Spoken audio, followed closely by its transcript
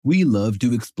We love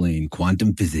to explain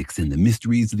quantum physics and the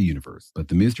mysteries of the universe, but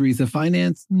the mysteries of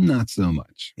finance, not so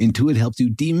much. Intuit helps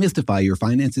you demystify your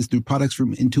finances through products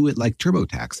from Intuit like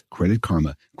TurboTax, Credit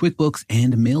Karma, QuickBooks,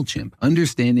 and MailChimp.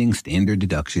 Understanding standard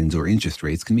deductions or interest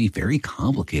rates can be very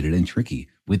complicated and tricky,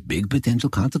 with big potential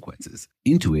consequences.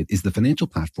 Intuit is the financial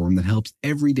platform that helps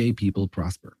everyday people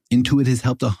prosper. Intuit has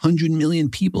helped 100 million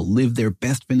people live their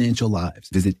best financial lives.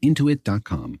 Visit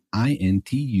Intuit.com, Intuit.com,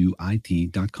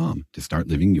 to start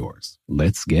living yours.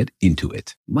 Let's get into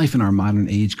it. Life in our modern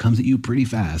age comes at you pretty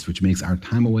fast, which makes our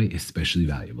time away especially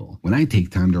valuable. When I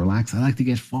take time to relax, I like to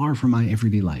get far from my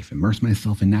everyday life, immerse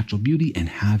myself in natural beauty, and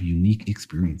have unique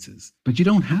experiences. But you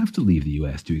don't have to leave the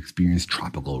U.S. to experience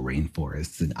tropical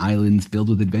rainforests and islands filled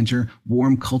with adventure,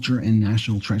 warm culture, and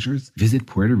national treasures. Visit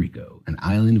Puerto Rico, an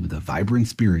island with a vibrant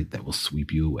spirit that will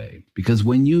sweep you away. Because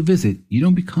when you visit, you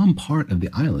don't become part of the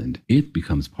island, it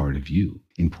becomes part of you.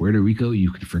 In Puerto Rico,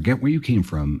 you can forget where you came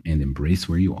from and embrace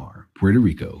where you are. Puerto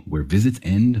Rico, where visits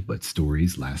end, but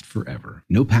stories last forever.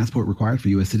 No passport required for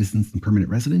U.S. citizens and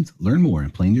permanent residents. Learn more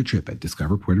and plan your trip at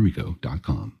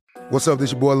discoverpuertorico.com. What's up,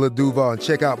 this your boy Lil Duval, and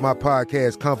check out my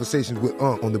podcast, Conversations with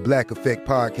Unc, on the Black Effect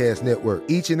Podcast Network.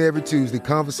 Each and every Tuesday,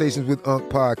 Conversations with Unc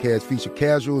podcast feature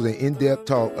casual and in-depth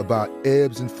talk about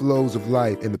ebbs and flows of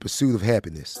life and the pursuit of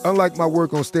happiness. Unlike my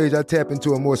work on stage, I tap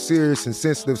into a more serious and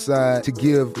sensitive side to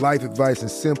give life advice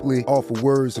and simply offer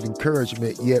words of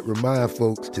encouragement, yet remind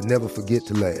folks to never forget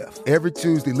to laugh. Every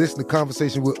Tuesday, listen to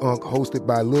Conversation with Unc, hosted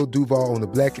by Lil Duval on the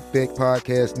Black Effect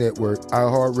Podcast Network,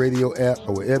 iHeartRadio app,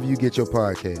 or wherever you get your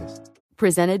podcasts.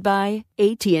 Presented by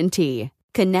AT&T.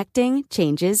 Connecting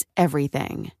changes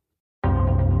everything.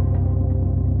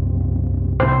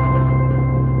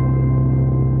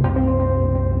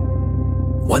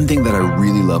 One thing that I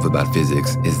really love about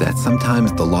physics is that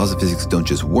sometimes the laws of physics don't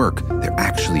just work, they're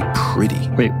actually pretty.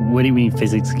 Wait, what do you mean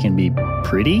physics can be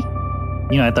pretty?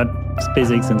 I thought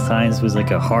physics and science was like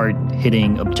a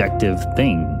hard-hitting, objective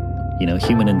thing,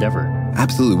 human endeavor.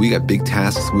 Absolutely. We got big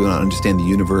tasks. We want to understand the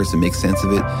universe and make sense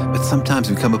of it. But sometimes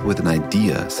we come up with an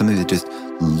idea, something that just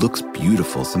looks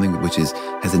beautiful, something which has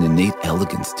an innate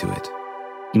elegance to it.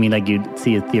 You mean like you'd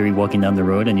see a theory walking down the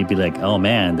road and you'd be like, oh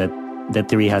man, that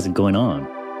theory has it going on.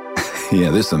 Yeah,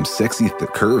 there's some sexy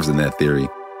curves in that theory.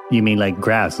 You mean like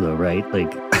graphs though, right?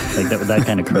 Like that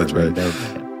kind of curve. That's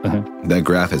right. That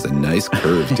graph has a nice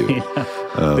curve to it. Yeah.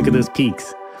 Look at those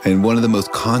peaks. And one of the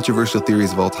most controversial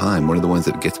theories of all time, one of the ones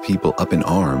that gets people up in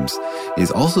arms,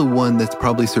 is also one that's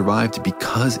probably survived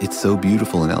because it's so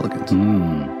beautiful and elegant.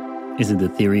 Is it the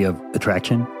theory of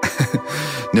attraction?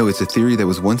 No, it's a theory that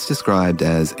was once described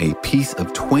as a piece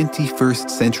of 21st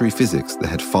century physics that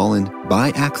had fallen by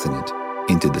accident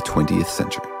into the 20th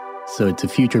century. So it's a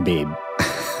future babe.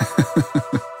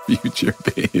 Future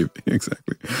babe,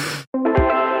 exactly.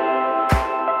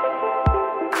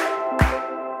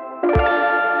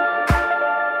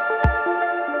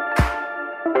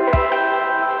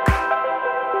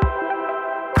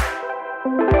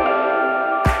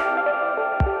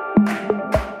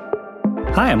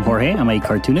 Hi, I'm Jorge. I'm a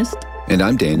cartoonist. And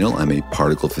I'm Daniel. I'm a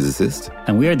particle physicist.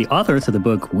 And we are the authors of the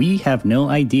book We Have No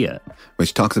Idea,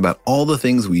 which talks about all the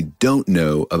things we don't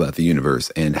know about the universe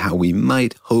and how we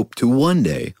might hope to one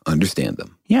day understand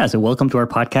them. Yeah, so welcome to our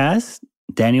podcast,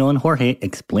 Daniel and Jorge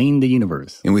Explain the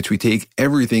Universe, in which we take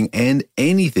everything and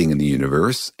anything in the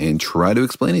universe and try to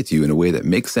explain it to you in a way that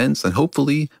makes sense and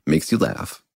hopefully makes you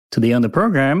laugh. Today on the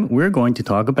program, we're going to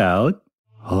talk about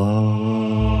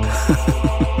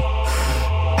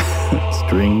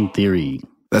string theory.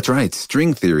 That's right,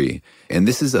 string theory. And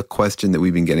this is a question that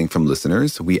we've been getting from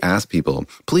listeners. We asked people,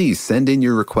 please send in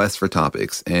your requests for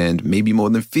topics. And maybe more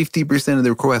than 50% of the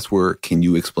requests were, can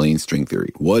you explain string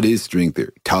theory? What is string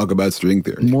theory? Talk about string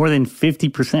theory. More than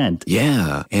 50%.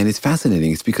 Yeah. And it's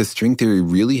fascinating. It's because string theory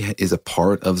really is a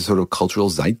part of the sort of cultural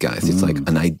zeitgeist. It's like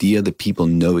an idea that people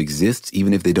know exists,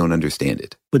 even if they don't understand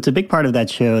it. But it's a big part of that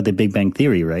show, The Big Bang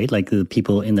Theory, right? Like the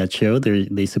people in that show,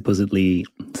 they supposedly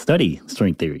study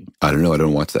string theory. I don't know. I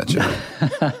don't watch that show.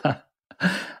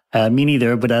 Me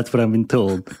neither, but that's what I've been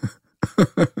told.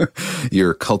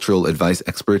 Your cultural advice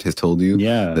expert has told you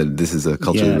that this is a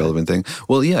culturally relevant thing?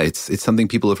 Well, yeah, it's something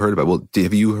people have heard about. Well,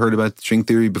 have you heard about string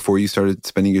theory before you started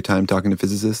spending your time talking to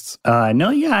physicists? No,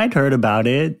 I'd heard about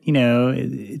it.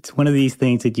 It's one of these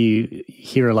things that you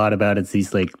hear a lot about. It's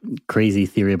these like crazy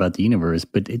theory about the universe,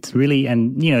 but it's really,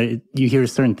 and you hear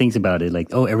certain things about it, like,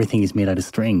 oh, everything is made out of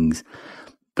strings.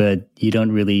 but you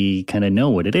don't really kind of know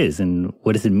what it is. And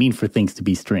what does it mean for things to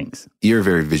be strings? You're a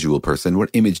very visual person. What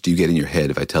image do you get in your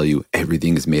head if I tell you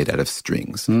everything is made out of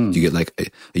strings? Do you get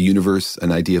like a universe,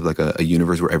 an idea of like a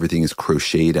universe where everything is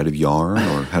crocheted out of yarn?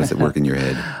 Or how does it work in your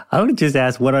head? I would just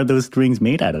ask, what are those strings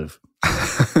made out of?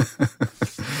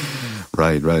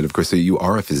 Right. Of course, so you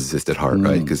are a physicist at heart,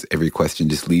 right? Because every question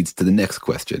just leads to the next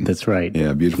question. That's right.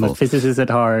 Yeah, beautiful. I'm a physicist at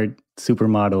heart,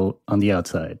 supermodel on the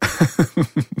outside.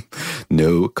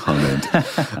 No comment.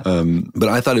 But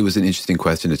I thought it was an interesting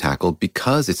question to tackle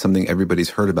because it's something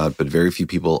everybody's heard about, but very few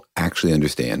people actually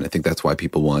understand. I think that's why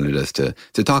people wanted us to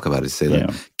talk about it, to say, like,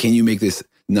 can you make this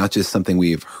not just something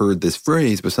we've heard this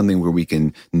phrase, but something where we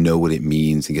can know what it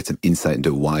means and get some insight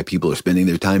into why people are spending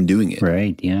their time doing it.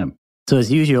 Right, yeah. So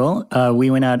as usual, we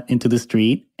went out into the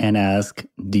street and asked,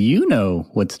 do you know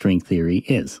what string theory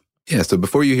is? Yeah, so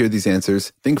before you hear these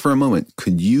answers, think for a moment.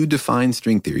 Could you define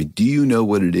string theory? Do you know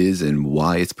what it is and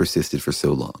why it's persisted for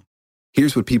so long?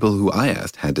 Here's what people who I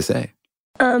asked had to say.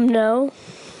 No.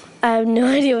 I have no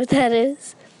idea what that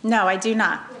is. No, I do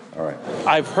not. All right.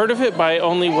 I've heard of it by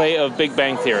only way of Big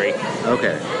Bang Theory.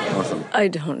 Okay, awesome. I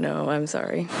don't know. I'm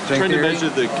sorry. Trying to measure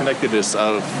the connectedness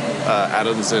of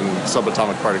atoms and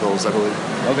subatomic particles, I believe.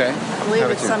 Okay. I believe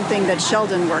it's something that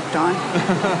Sheldon worked on.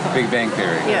 Big Bang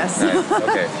Theory. Yes. Nice.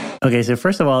 Okay. Okay, so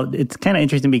first of all, it's kind of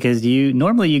interesting because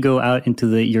normally you go out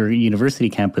into your university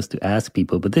campus to ask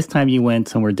people, but this time you went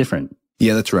somewhere different.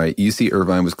 Yeah, that's right. UC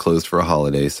Irvine was closed for a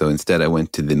holiday, so instead I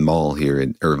went to the mall here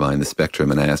in Irvine, the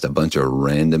Spectrum, and I asked a bunch of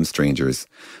random strangers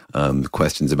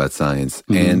questions about science.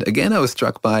 Mm-hmm. And again, I was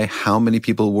struck by how many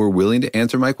people were willing to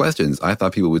answer my questions. I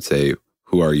thought people would say,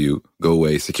 who are you? Go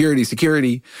away. Security,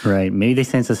 security. Right. Maybe they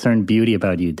sense a certain beauty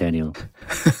about you, Daniel.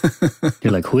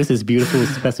 You're like, who is this beautiful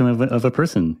specimen of a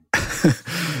person?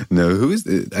 No, who is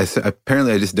this?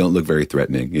 Apparently, I just don't look very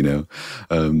threatening, you know.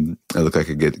 I look like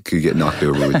I could get knocked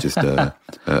over with just a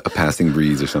passing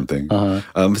breeze or something.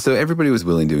 Uh-huh. So everybody was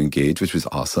willing to engage, which was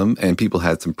awesome. And people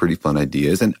had some pretty fun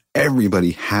ideas. And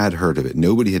everybody had heard of it.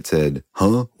 Nobody had said,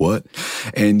 huh, what?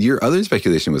 And your other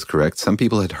speculation was correct. Some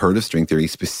people had heard of string theory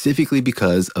specifically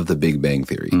because of the Big Bang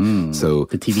Theory. So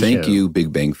thank you,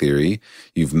 Big Bang Theory.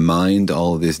 You've mined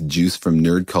all of this juice from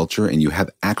nerd culture and you have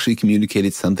actually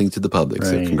communicated something to the public. Right.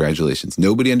 So congratulations.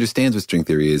 Nobody understands what string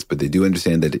theory is, but they do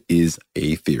understand that it is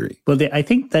a theory. Well, I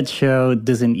think that show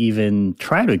doesn't even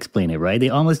try to explain it, right? They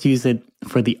almost use it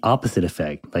for the opposite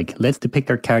effect. Like, let's depict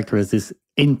our character as this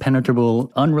impenetrable,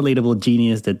 unrelatable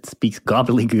genius that speaks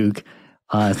gobbledygook.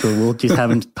 So we'll just have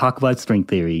him talk about string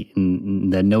theory,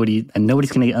 and that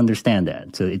nobody's going to understand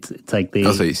that. So it's like they.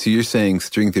 Also, so you're saying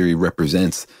string theory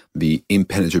represents the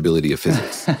impenetrability of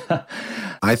physics.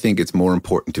 I think it's more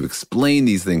important to explain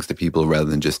these things to people rather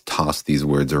than just toss these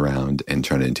words around and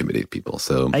try to intimidate people.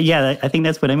 So yeah, I think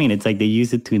that's what I mean. It's like they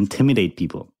use it to intimidate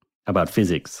people about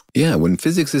physics. Yeah, when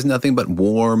physics is nothing but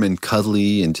warm and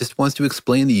cuddly and just wants to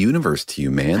explain the universe to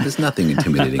you, man. There's nothing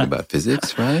intimidating about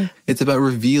physics, right? It's about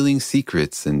revealing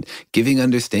secrets and giving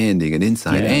understanding and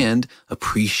insight and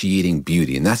appreciating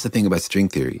beauty. And that's the thing about string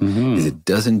theory, is it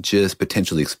doesn't just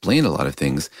potentially explain a lot of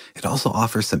things. It also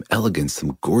offers some elegance,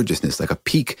 some gorgeousness, like a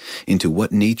peek into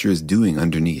what nature is doing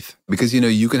underneath. Because, you know,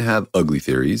 you can have ugly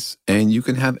theories and you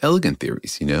can have elegant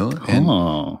theories, you know?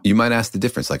 And you might ask the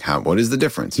difference, like, what is the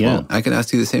difference? Yeah. Well, I can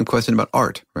ask you the same question about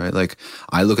art, right? Like,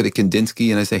 I look at a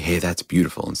Kandinsky and I say, hey, that's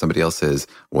beautiful. And somebody else says,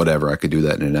 whatever, I could do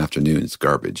that in an afternoon. It's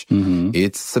garbage.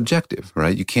 It's subjective,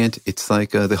 right? You can't, it's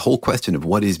like the whole question of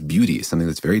what is beauty is something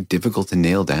that's very difficult to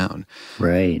nail down.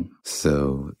 Right.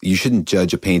 So you shouldn't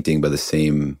judge a painting by the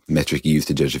same metric you use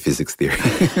to judge a physics theory.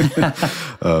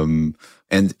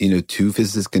 And, you know, two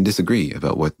physicists can disagree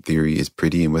about what theory is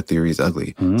pretty and what theory is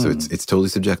ugly. So it's totally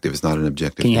subjective. It's not an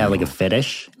objective. Can you have like a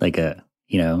fetish? Like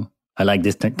you know, I like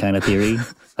this kind of theory.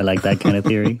 I like that kind of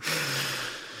theory.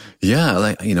 Yeah,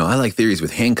 I like theories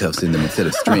with handcuffs in them instead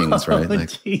of strings, right? Like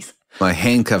geez. My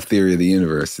handcuff theory of the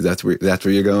universe. That's where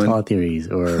you're going? All theories,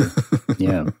 or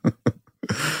yeah.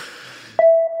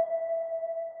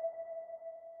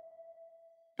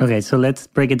 Okay, so let's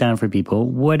break it down for people.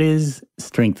 What is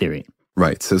string theory?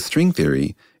 Right. So string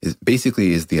theory is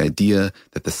the idea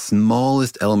that the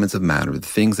smallest elements of matter, the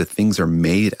things that things are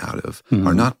made out of,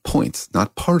 are not points,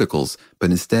 not particles,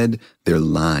 but instead they're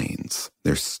lines.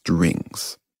 They're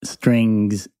strings.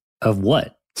 Strings of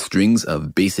what? Strings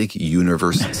of basic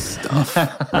universe stuff,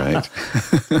 right?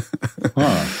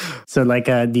 So like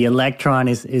the electron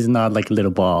is not like a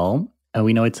little ball.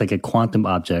 We know it's like a quantum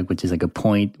object, which is like a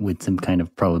point with some kind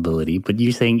of probability. But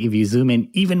you're saying if you zoom in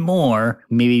even more,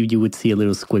 maybe you would see a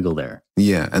little squiggle there.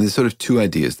 Yeah, and there's sort of two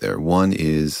ideas there. One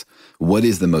is what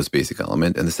is the most basic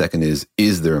element? And the second is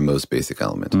there a most basic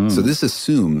element? So this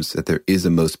assumes that there is a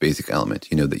most basic element,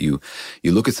 that you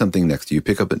look at something next to you,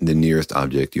 pick up the nearest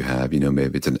object you have,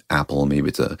 maybe it's an apple, maybe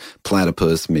it's a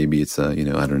platypus, maybe it's a,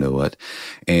 I don't know what,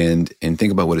 and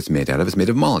think about what it's made out of. It's made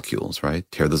of molecules, right?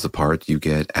 Tear those apart, you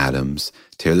get atoms.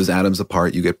 Tear those atoms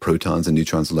apart, you get protons and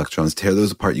neutrons, electrons. Tear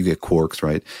those apart, you get quarks,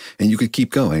 right? And you could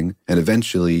keep going, and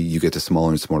eventually you get to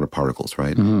smaller and smaller particles,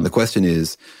 right? The question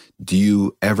is, do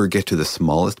you ever get to the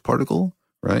smallest particle,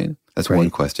 right? That's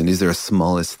one question. Is there a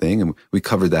smallest thing? And we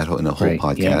covered that in a whole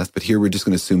podcast, but here we're just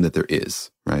going to assume that there is,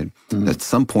 right? At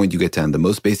some point you get down to the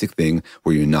most basic thing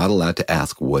where you're not allowed to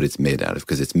ask what it's made out of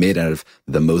because it's made out of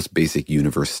the most basic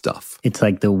universe stuff. It's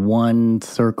like the one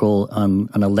circle on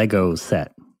a Lego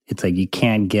set. It's like you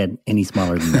can't get any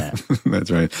smaller than that. That's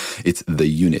right. It's the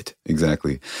unit.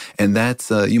 Exactly. And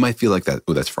that's, you might feel like that,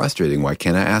 that's frustrating. Why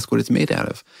can't I ask what it's made out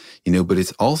of? But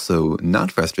it's also not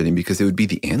frustrating because it would be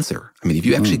the answer. I mean, if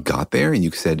you actually got there and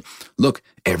you said, look,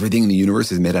 everything in the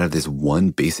universe is made out of this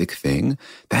one basic thing,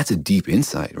 that's a deep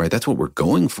insight, right? That's what we're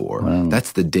going for. Wow.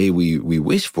 That's the day we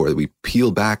wish for, that we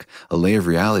peel back a layer of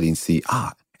reality and see,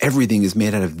 everything is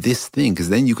made out of this thing, because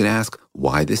then you can ask,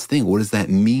 why this thing? What does that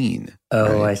mean?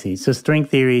 Oh, right? I see. So string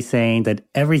theory is saying that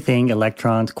everything,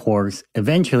 electrons, quarks,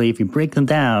 eventually, if you break them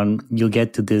down, you'll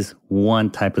get to this one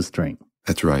type of string.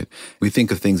 That's right. We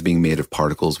think of things being made of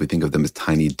particles. We think of them as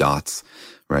tiny dots,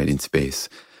 right, in space.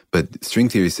 But string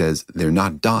theory says they're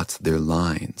not dots, they're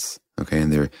lines, okay?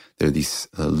 And they're these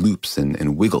loops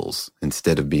and wiggles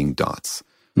instead of being dots.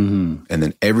 And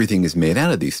then everything is made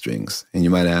out of these strings. And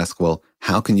you might ask, well,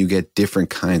 how can you get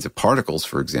different kinds of particles,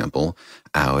 for example,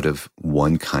 out of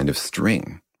one kind of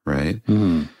string, right?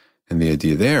 And the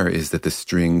idea there is that the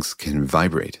strings can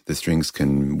vibrate. The strings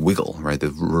can wiggle, right?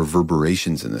 The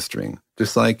reverberations in the string,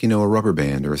 just like, a rubber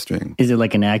band or a string. Is it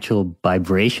like an actual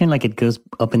vibration, like it goes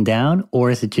up and down? Or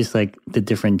is it just like the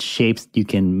different shapes you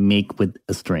can make with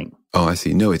a string? Oh, I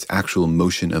see. No, it's actual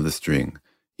motion of the string.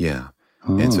 Yeah.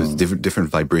 And so it's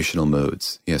different vibrational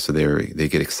modes. Yeah, so they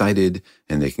get excited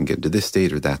and they can get into this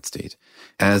state or that state.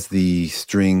 As the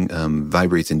string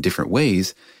vibrates in different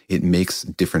ways, it makes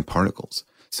different particles.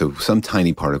 So some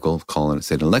tiny particle, call it,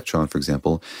 say, an electron, for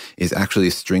example, is actually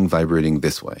a string vibrating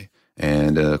this way.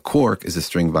 And a quark is a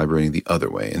string vibrating the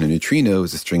other way. And a neutrino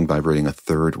is a string vibrating a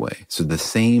third way. So the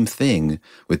same thing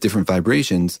with different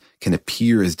vibrations can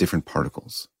appear as different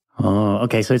particles. Oh,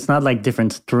 okay. So it's not like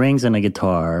different strings on a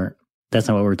guitar. That's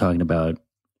not what we're talking about.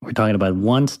 We're talking about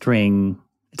one string.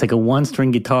 It's like a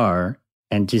one-string guitar,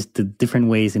 and just the different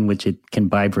ways in which it can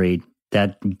vibrate,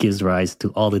 that gives rise to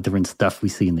all the different stuff we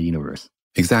see in the universe.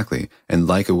 Exactly. And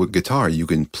like a guitar, you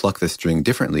can pluck the string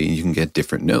differently and you can get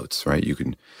different notes, right? You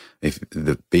can,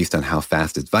 based on how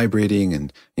fast it's vibrating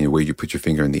and where you put your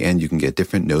finger in the end, you can get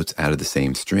different notes out of the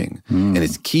same string. And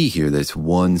it's key here that it's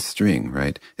one string,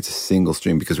 right? It's a single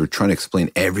string because we're trying to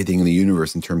explain everything in the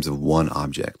universe in terms of one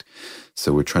object.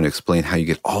 So we're trying to explain how you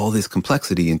get all this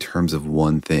complexity in terms of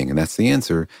one thing. And that's the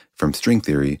answer from string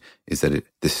theory, is that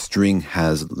the string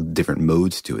has different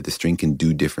modes to it. The string can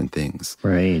do different things.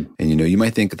 Right. And, you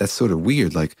might think that's sort of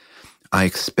weird. Like, I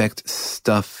expect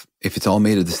stuff, if it's all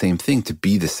made of the same thing, to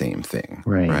be the same thing.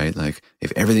 Right? Like,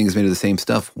 if everything is made of the same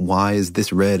stuff, why is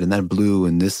this red and that blue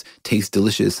and this tastes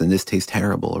delicious and this tastes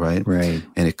terrible, right? Right.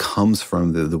 And it comes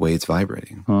from the way it's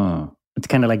vibrating. It's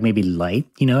kind of like maybe light.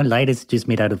 Light is just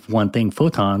made out of one thing,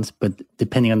 photons, but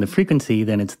depending on the frequency,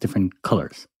 then it's different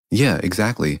colors. Yeah,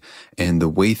 exactly. And the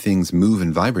way things move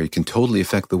and vibrate can totally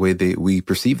affect the way we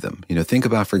perceive them. Think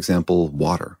about, for example,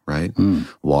 water, right?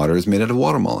 Water is made out of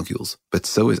water molecules, but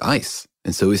so is ice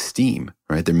and so is steam,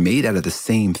 right? They're made out of the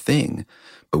same thing,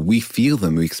 but we feel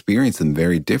them, we experience them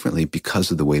very differently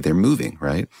because of the way they're moving,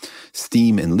 right?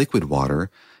 Steam and liquid water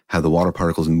have the water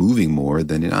particles moving more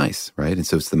than in ice, right? And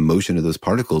so it's the motion of those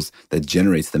particles that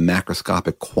generates the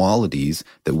macroscopic qualities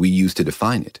that we use to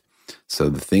define it. So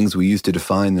the things we use to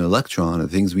define an electron, the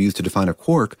things we use to define a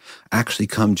quark, actually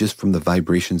come just from the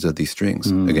vibrations of these strings.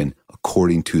 Again,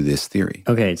 according to this theory.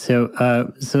 Okay,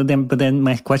 but then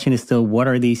my question is still, what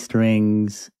are these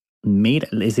strings made?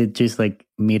 Is it just like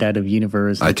made out of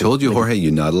universe? I told you, Jorge,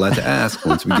 you're not allowed to ask.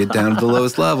 Once we get down to the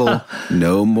lowest level,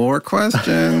 no more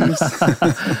questions.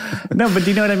 No, but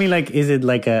do you know what I mean? Like, is it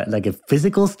like a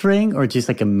physical string or just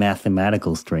like a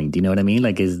mathematical string? Do you know what I mean?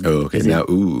 Like,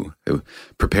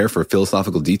 prepare for a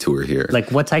philosophical detour here.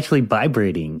 Like, what's actually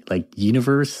vibrating? Like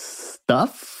universe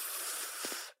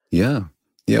stuff? Yeah.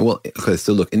 Well, okay.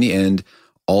 So look, in the end,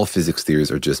 all physics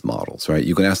theories are just models, right?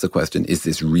 You can ask the question, is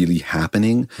this really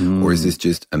happening? Or is this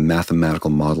just a mathematical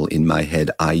model in my head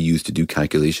I use to do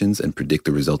calculations and predict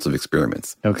the results of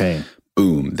experiments? Okay.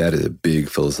 Boom, that is a big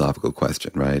philosophical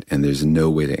question, right? And there's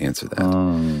no way to answer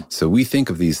that. So we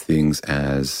think of these things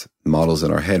as models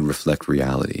in our head reflect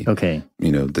reality. Okay.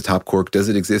 The top quark, does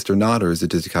it exist or not? Or is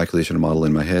it just a calculation model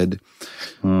in my head?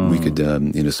 We could,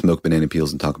 smoke banana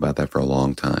peels and talk about that for a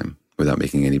long time without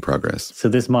making any progress. So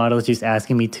this model is just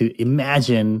asking me to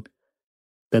imagine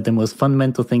that the most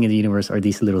fundamental thing in the universe are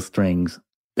these little strings.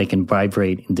 They can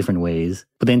vibrate in different ways,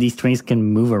 but then these strings can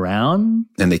move around.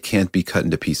 And they can't be cut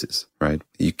into pieces, right?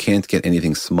 You can't get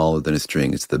anything smaller than a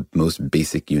string. It's the most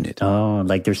basic unit. Oh,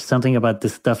 like there's something about the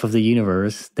stuff of the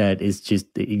universe that is just,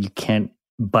 you can't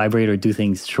vibrate or do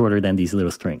things shorter than these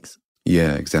little strings.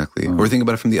 Yeah, exactly. Or think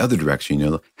about it from the other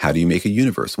direction. How do you make a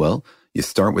universe? Well, you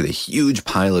start with a huge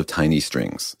pile of tiny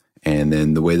strings. And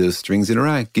then the way those strings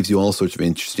interact gives you all sorts of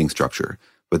interesting structure.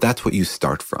 But that's what you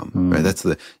start from, right? That's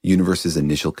the universe's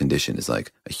initial condition, is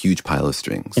like a huge pile of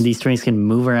strings. And these strings can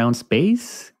move around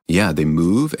space? Yeah, they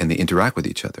move and they interact with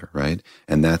each other, right?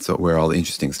 And that's where all the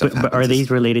interesting stuff happens. But are these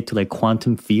related to like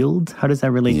quantum fields? How does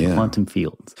that relate to quantum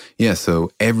fields? Yeah,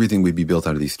 so everything would be built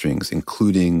out of these strings,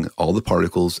 including all the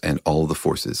particles and all the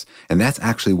forces. And that's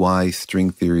actually why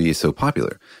string theory is so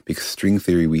popular, because string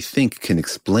theory, we think, can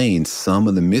explain some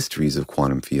of the mysteries of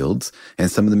quantum fields and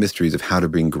some of the mysteries of how to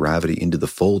bring gravity into the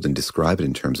fold and describe it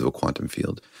in terms of a quantum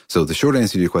field. So the short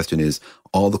answer to your question is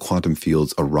all the quantum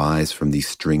fields arise from these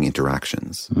string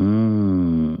interactions.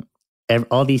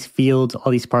 All these fields,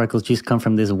 all these particles just come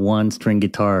from this one string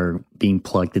guitar being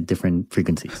plugged at different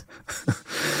frequencies.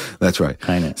 That's right.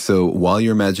 Kind of. So while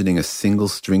you're imagining a single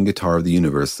string guitar of the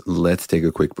universe, let's take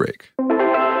a quick break.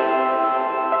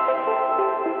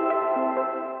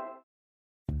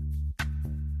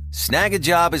 Snag a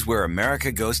Job is where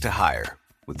America goes to hire,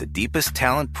 with the deepest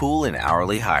talent pool in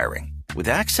hourly hiring. With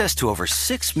access to over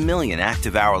 6 million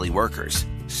active hourly workers,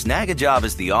 Snag a Job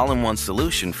is the all-in-one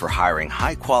solution for hiring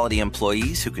high-quality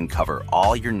employees who can cover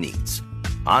all your needs.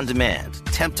 On demand,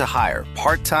 temp to hire,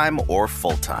 part-time or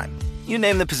full-time. You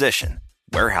name the position.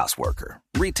 Warehouse worker,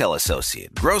 retail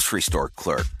associate, grocery store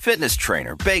clerk, fitness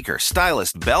trainer, baker,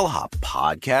 stylist, bellhop,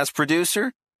 podcast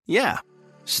producer. Yeah,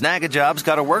 Snag a Job's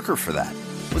got a worker for that.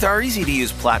 With our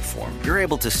easy-to-use platform, you're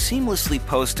able to seamlessly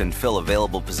post and fill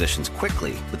available positions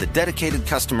quickly with a dedicated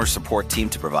customer support team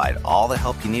to provide all the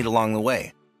help you need along the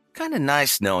way. Kind of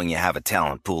nice knowing you have a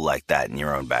talent pool like that in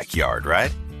your own backyard,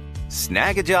 right?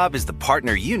 Snag a Job is the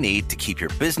partner you need to keep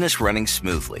your business running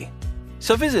smoothly.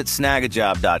 So visit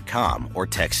snagajob.com or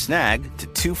text SNAG to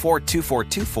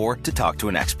 242424 to talk to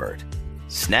an expert.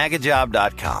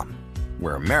 Snagajob.com,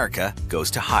 where America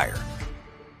goes to hire.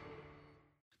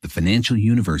 The financial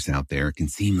universe out there can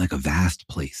seem like a vast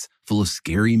place, full of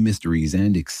scary mysteries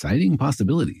and exciting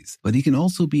possibilities, but it can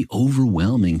also be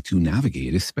overwhelming to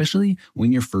navigate, especially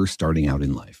when you're first starting out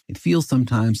in life. It feels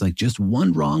sometimes like just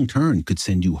one wrong turn could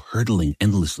send you hurtling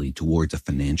endlessly towards a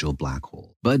financial black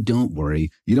hole. But don't worry,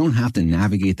 you don't have to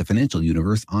navigate the financial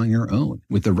universe on your own.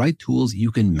 With the right tools,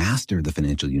 you can master the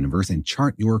financial universe and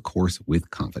chart your course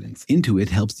with confidence. Intuit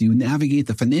helps you navigate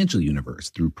the financial universe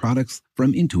through products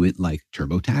from Intuit like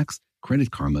TurboTax,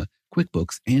 Credit Karma,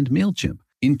 QuickBooks, and MailChimp.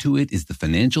 Intuit is the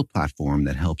financial platform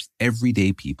that helps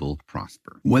everyday people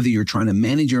prosper. Whether you're trying to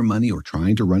manage your money or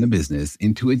trying to run a business,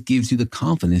 Intuit gives you the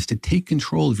confidence to take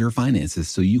control of your finances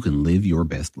so you can live your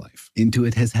best life.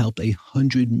 Intuit has helped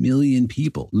 100 million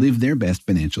people live their best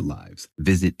financial lives.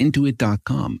 Visit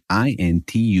Intuit.com,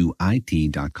 Intuit.com,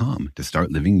 to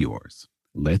start living yours.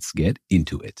 Let's get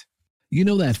into it. You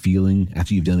know that feeling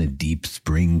after you've done a deep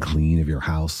spring clean of your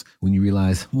house when you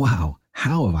realize, wow,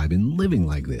 how have I been living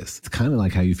like this? It's kind of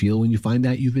like how you feel when you find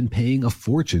out you've been paying a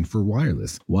fortune for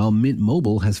wireless, while Mint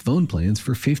Mobile has phone plans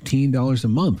for $15 a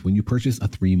month when you purchase a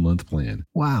 3-month plan.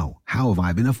 Wow, how have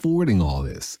I been affording all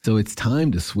this? So it's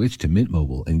time to switch to Mint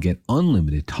Mobile and get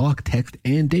unlimited talk, text,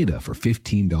 and data for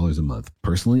 $15 a month.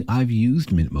 Personally, I've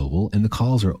used Mint Mobile, and the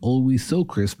calls are always so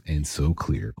crisp and so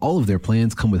clear. All of their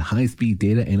plans come with high-speed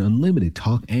data and unlimited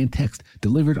talk and text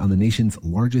delivered on the nation's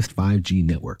largest 5G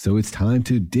network. So it's time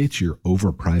to ditch your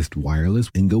overpriced wireless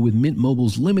and go with Mint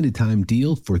Mobile's limited time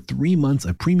deal for 3 months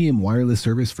of premium wireless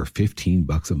service for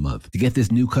 $15 a month. To get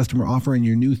this new customer offer and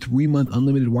your new 3-month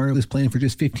unlimited wireless plan for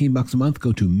just $15 a month,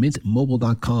 go to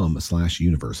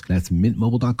mintmobile.com/universe. That's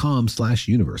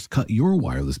mintmobile.com/universe. Cut your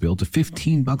wireless bill to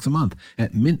 $15 a month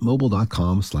at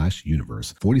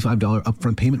mintmobile.com/universe. $45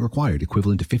 upfront payment required,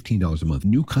 equivalent to $15 a month.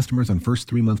 New customers on first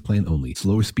 3-month plan only.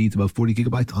 Slower speeds above 40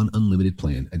 gigabytes on unlimited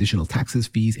plan. Additional taxes,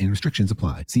 fees, and restrictions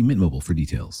apply. See Mint Mobile for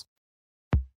details.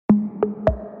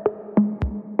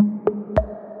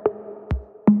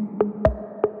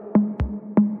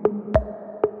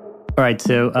 All right,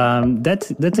 so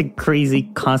that's a crazy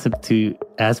concept to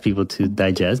ask people to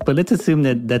digest, but let's assume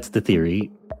that that's the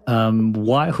theory.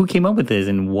 Who came up with this,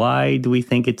 and why do we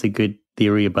think it's a good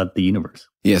theory about the universe?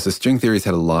 Yeah, so string theory's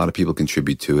had a lot of people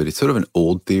contribute to it. It's sort of an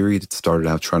old theory that started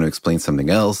out trying to explain something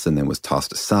else and then was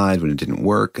tossed aside when it didn't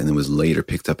work, and then was later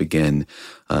picked up again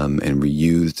and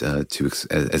reused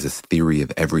as a theory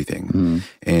of everything.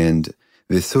 And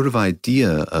this sort of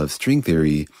idea of string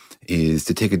theory is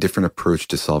to take a different approach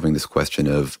to solving this question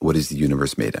of what is the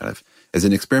universe made out of. As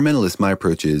an experimentalist, my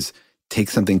approach is take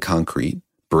something concrete,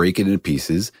 break it into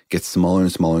pieces, get smaller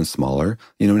and smaller and smaller,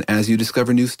 and as you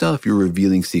discover new stuff, you're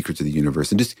revealing secrets of the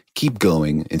universe, and just keep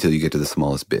going until you get to the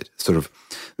smallest bit. Sort of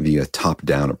the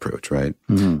top-down approach, right?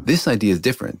 This idea is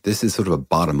different. This is sort of a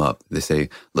bottom-up. They say,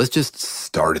 let's just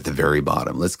start at the very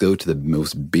bottom. Let's go to the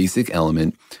most basic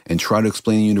element and try to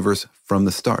explain the universe from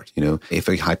the start. If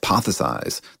I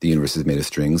hypothesize the universe is made of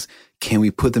strings, can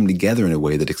we put them together in a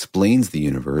way that explains the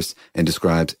universe and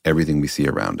describes everything we see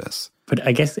around us? But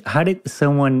I guess, how did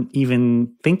someone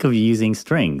even think of using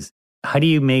strings? How do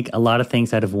you make a lot of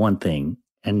things out of one thing?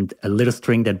 And a little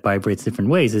string that vibrates different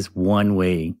ways is one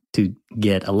way to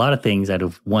get a lot of things out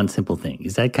of one simple thing.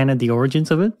 Is that kind of the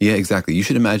origins of it? Yeah, exactly. You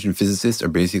should imagine physicists are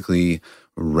basically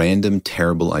random,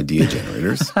 terrible idea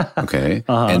generators, okay?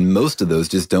 And most of those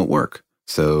just don't work.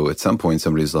 So at some point,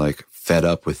 somebody's like fed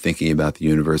up with thinking about the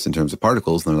universe in terms of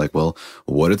particles. And they're like, well,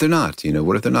 what if they're not?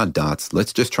 What if they're not dots?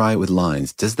 Let's just try it with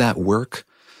lines. Does that work?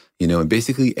 And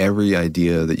basically every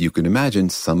idea that you can imagine,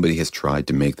 somebody has tried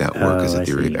to make that work as a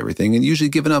theory of everything, and usually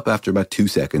given up after about 2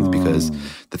 seconds because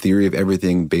the theory of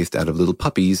everything based out of little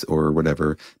puppies or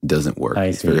whatever doesn't work.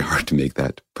 It's very hard to make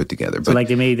that put together. So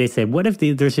they said, what if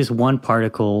there's just one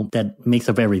particle that makes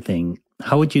up everything?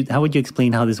 How would you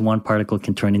explain how this one particle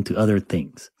can turn into other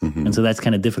things? And so that's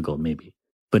kind of difficult maybe.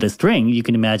 But a string, you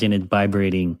can imagine it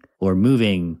vibrating or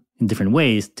moving in different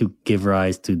ways to give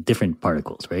rise to different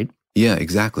particles, right? Yeah,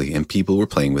 exactly. And people were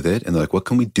playing with it and they're like, what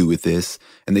can we do with this?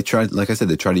 And they tried, like I said,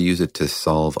 they tried to use it to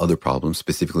solve other problems.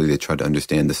 Specifically, they tried to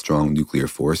understand the strong nuclear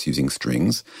force using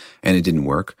strings, and it didn't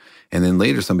work. And then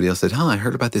later somebody else said, I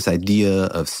heard about this idea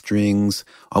of strings.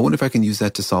 I wonder if I can use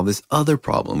that to solve this other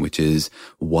problem, which is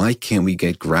why can't we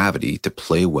get gravity to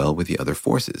play well with the other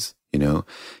forces?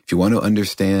 If you want to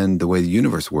understand the way the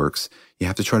universe works, you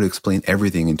have to try to explain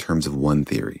everything in terms of one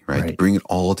theory, right? Bring it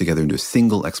all together into a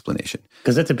single explanation.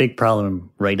 Because that's a big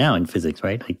problem right now in physics,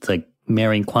 right? It's like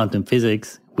marrying quantum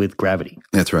physics with gravity.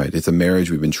 That's right. It's a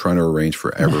marriage we've been trying to arrange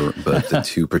forever, but the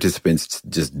two participants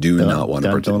just do not want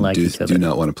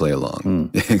to play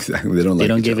along. Exactly. They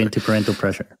don't give in to parental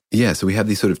pressure. Yeah. So we have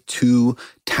these sort of two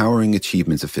towering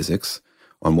achievements of physics.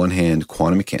 On one hand,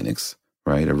 quantum mechanics,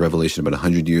 right? A revelation about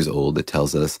 100 years old that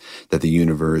tells us that the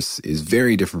universe is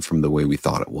very different from the way we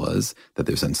thought it was, that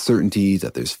there's uncertainties,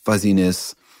 that there's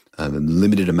fuzziness, a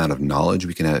limited amount of knowledge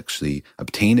we can actually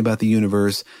obtain about the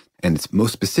universe. And it's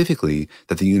most specifically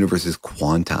that the universe is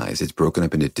quantized. It's broken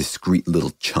up into discrete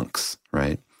little chunks,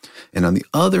 right? And on the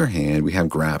other hand, we have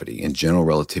gravity and general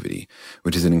relativity,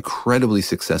 which is an incredibly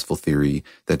successful theory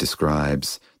that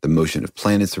describes the motion of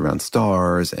planets around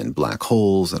stars and black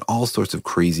holes and all sorts of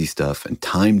crazy stuff, and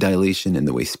time dilation and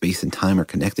the way space and time are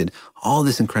connected, all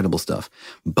this incredible stuff.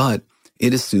 But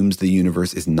it assumes the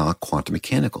universe is not quantum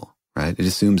mechanical, right? It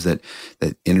assumes that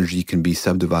energy can be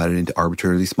subdivided into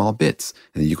arbitrarily small bits,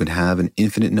 and that you can have an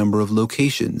infinite number of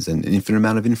locations and an infinite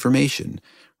amount of information,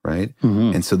 right?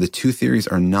 And so the two theories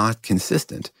are not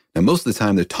consistent. Now, most of the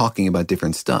time, they're talking about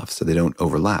different stuff, so they don't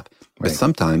overlap. But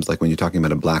sometimes, like when you're talking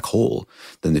about a black hole,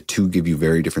 then the two give you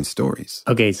very different stories.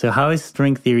 Okay, so how is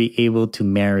string theory able to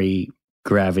marry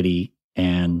gravity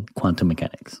and quantum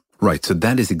mechanics? Right, so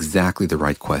that is exactly the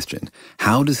right question.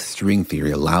 How does string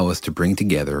theory allow us to bring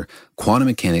together quantum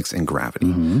mechanics and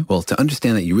gravity? Well, to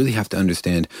understand that, you really have to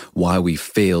understand why we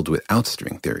failed without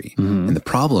string theory. And the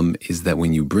problem is that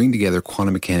when you bring together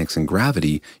quantum mechanics and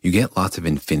gravity, you get lots of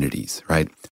infinities, right?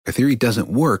 A theory doesn't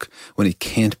work when it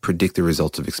can't predict the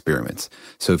results of experiments.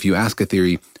 So if you ask a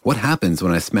theory, what happens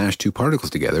when I smash two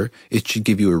particles together? It should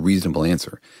give you a reasonable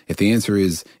answer. If the answer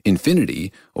is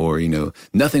infinity or,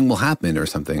 nothing will happen or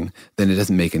something, then it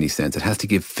doesn't make any sense. It has to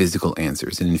give physical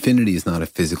answers, and infinity is not a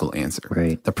physical answer.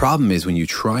 Right. The problem is when you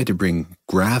try to bring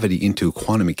gravity into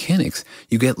quantum mechanics,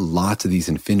 you get lots of these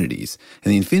infinities.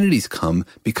 And the infinities come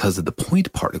because of the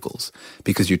point particles,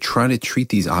 because you're trying to treat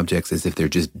these objects as if they're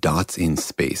just dots in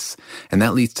space. And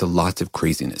that leads to lots of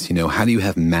craziness. How do you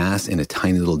have mass in a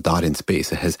tiny little dot in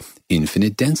space? It has has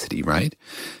infinite density, right?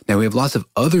 Now, we have lots of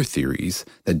other theories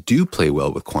that do play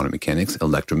well with quantum mechanics.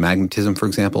 Electromagnetism, for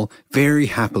example, very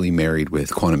happily married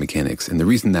with quantum mechanics. And the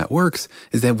reason that works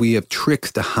is that we have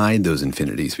tricks to hide those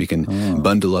infinities. We can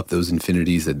bundle up those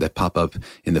infinities that pop up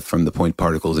from the point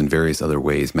particles in various other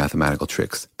ways, mathematical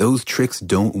tricks. Those tricks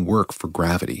don't work for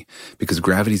gravity because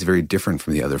gravity is very different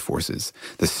from the other forces.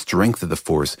 The strength of the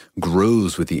force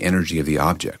grows with the energy of the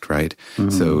object, right?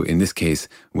 So in this case,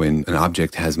 when an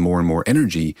object has more and more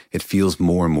energy, it feels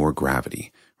more and more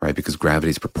gravity, right? Because gravity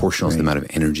is proportional to the amount of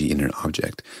energy in an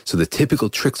object. So the typical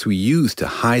tricks we use to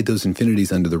hide those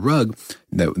infinities under the rug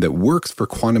that works for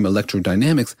quantum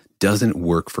electrodynamics doesn't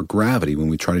work for gravity when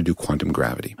we try to do quantum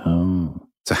gravity.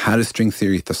 So how does string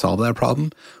theory solve that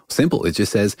problem? Simple. It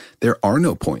just says there are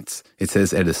no points. It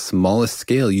says at a smallest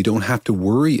scale, you don't have to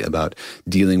worry about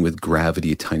dealing with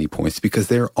gravity at tiny points because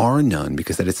there are none,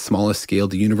 because at its smallest scale,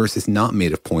 the universe is not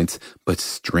made of points, but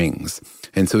strings.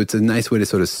 And so it's a nice way to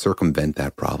sort of circumvent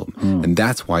that problem. And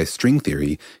that's why string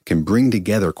theory can bring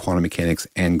together quantum mechanics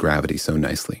and gravity so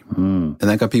nicely. And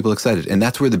that got people excited. And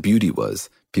that's where the beauty was.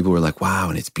 People were like, wow,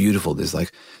 and it's beautiful. There's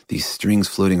like these strings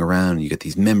floating around and you get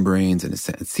these membranes, and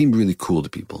it seemed really cool to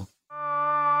people.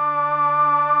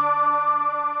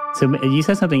 So you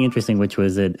said something interesting, which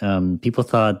was that people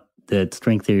thought that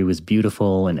string theory was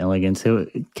beautiful and elegant. So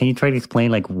can you try to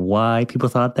explain like why people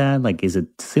thought that? Like, is it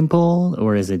simple,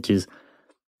 or is it just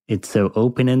it's so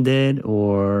open-ended,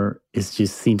 or it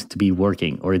just seems to be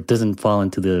working, or it doesn't fall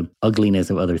into the ugliness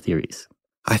of other theories?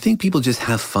 I think people just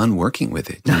have fun working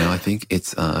with it. You know, I think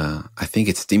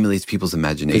it stimulates people's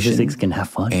imagination. Physicists can have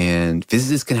fun. And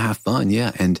physicists can have fun,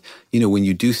 yeah. And, you know, when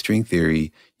you do string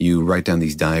theory, you write down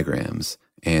these diagrams.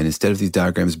 And instead of these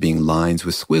diagrams being lines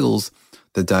with squiggles,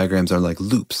 the diagrams are like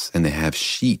loops, and they have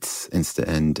sheets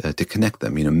and to connect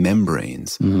them, you know,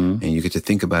 membranes. And you get to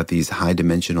think about these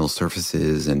high-dimensional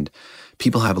surfaces, and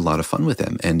people have a lot of fun with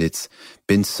them. And it's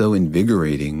been so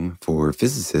invigorating for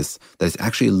physicists that it's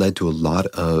actually led to a lot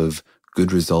of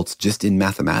good results just in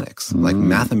mathematics. Like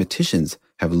mathematicians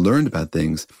have learned about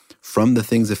things from the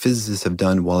things that physicists have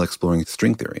done while exploring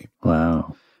string theory.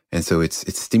 Wow. And so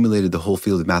it's stimulated the whole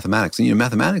field of mathematics. And, you know,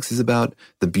 mathematics is about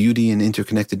the beauty and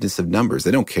interconnectedness of numbers.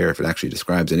 They don't care if it actually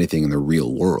describes anything in the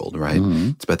real world, right?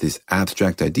 It's about these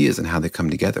abstract ideas and how they come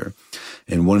together.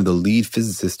 And one of the lead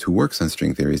physicists who works on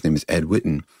string theory, his name is Ed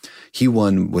Witten. He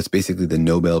won what's basically the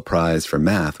Nobel Prize for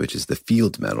Math, which is the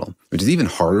Fields Medal, which is even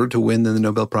harder to win than the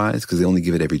Nobel Prize because they only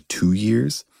give it every 2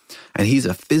 years. And he's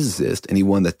a physicist, and he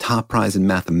won the top prize in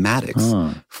mathematics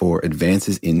for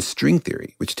advances in string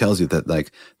theory, which tells you that, like,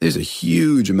 there's a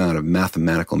huge amount of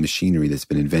mathematical machinery that's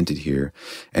been invented here.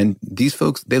 And these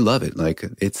folks, they love it. Like,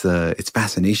 it's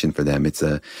fascination for them. There's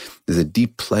a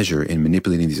deep pleasure in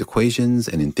manipulating these equations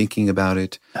and in thinking about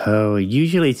it. Oh,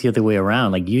 usually it's the other way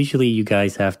around. Like, usually you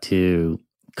guys have to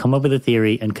come up with a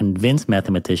theory and convince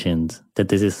mathematicians that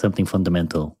this is something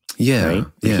fundamental. Yeah. Right?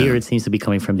 But here it seems to be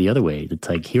coming from the other way. It's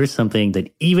like, here's something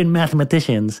that even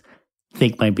mathematicians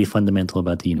think might be fundamental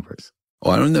about the universe.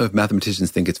 Oh, I don't know if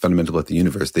mathematicians think it's fundamental about the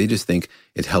universe. They just think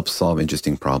it helps solve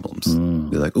interesting problems.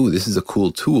 They're like, oh, this is a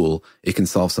cool tool. It can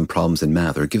solve some problems in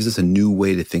math, or it gives us a new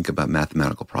way to think about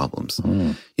mathematical problems.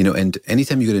 You know, and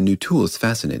anytime you get a new tool, it's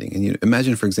fascinating. And you know,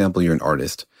 imagine, for example, you're an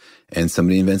artist and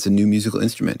somebody invents a new musical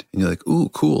instrument. And you're like, ooh,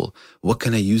 cool. What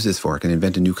can I use this for? I can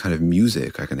invent a new kind of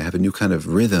music. I can have a new kind of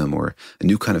rhythm or a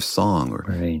new kind of song.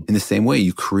 Or in the same way,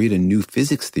 you create a new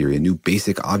physics theory, a new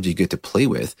basic object you get to play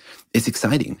with. It's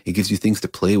exciting. It gives you things to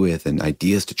play with and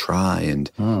ideas to try.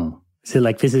 And so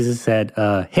like physicists said,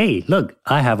 hey, look,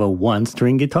 I have a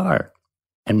 1-string guitar.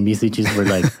 And musicians were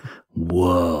like,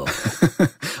 whoa.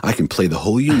 I can play the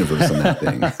whole universe on that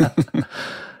thing.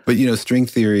 But, you know, string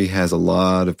theory has a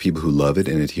lot of people who love it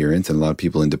and adherents, and a lot of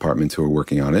people in departments who are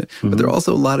working on it. But there are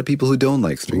also a lot of people who don't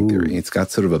like string theory. It's got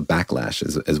sort of a backlash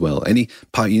as well.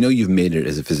 You know, you've made it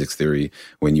as a physics theory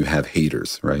when you have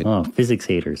haters, right? Oh, physics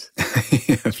haters.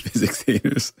 Yeah, physics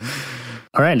haters.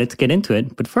 All right, let's get into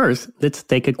it. But first, let's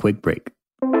take a quick break.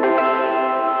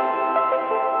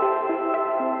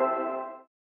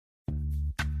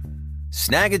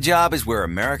 Snag a Job is where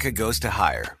America goes to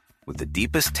hire, with the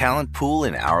deepest talent pool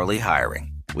in hourly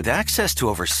hiring. With access to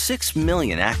over 6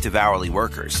 million active hourly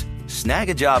workers, Snag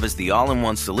a Job is the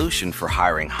all-in-one solution for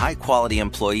hiring high-quality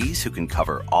employees who can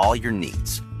cover all your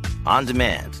needs. On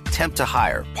demand, temp to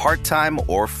hire, part-time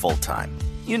or full-time.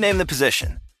 You name the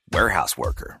position. Warehouse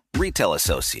worker, retail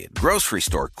associate, grocery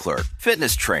store clerk,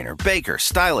 fitness trainer, baker,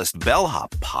 stylist,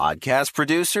 bellhop, podcast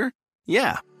producer.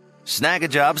 Yeah, Snag a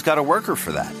Job's got a worker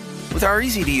for that. With our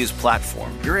easy-to-use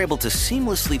platform, you're able to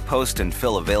seamlessly post and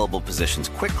fill available positions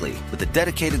quickly with a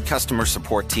dedicated customer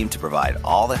support team to provide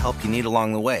all the help you need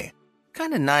along the way.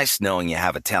 Kind of nice knowing you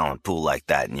have a talent pool like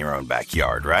that in your own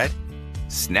backyard, right?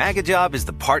 Snagajob is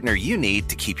the partner you need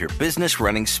to keep your business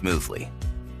running smoothly.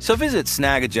 So visit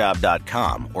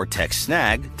snagajob.com or text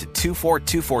snag to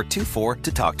 242424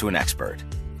 to talk to an expert.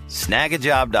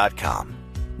 Snagajob.com,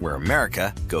 where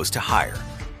America goes to hire.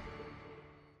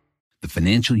 The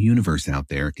financial universe out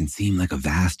there can seem like a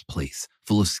vast place,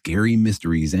 full of scary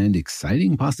mysteries and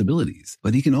exciting possibilities,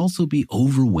 but it can also be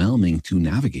overwhelming to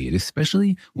navigate,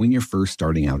 especially when you're first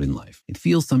starting out in life. It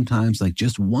feels sometimes like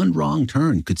just one wrong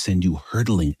turn could send you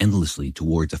hurtling endlessly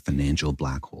towards a financial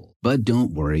black hole. But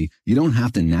don't worry, you don't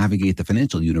have to navigate the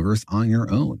financial universe on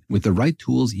your own. With the right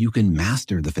tools, you can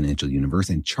master the financial universe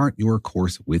and chart your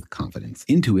course with confidence.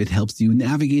 Intuit helps you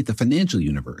navigate the financial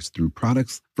universe through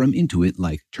products from Intuit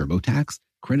like TurboTax,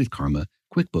 Credit Karma,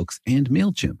 QuickBooks, and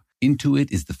MailChimp.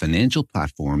 Intuit is the financial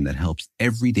platform that helps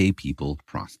everyday people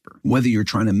prosper. Whether you're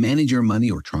trying to manage your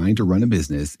money or trying to run a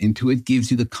business, Intuit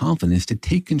gives you the confidence to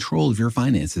take control of your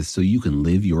finances so you can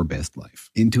live your best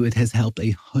life. Intuit has helped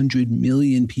 100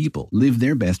 million people live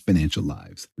their best financial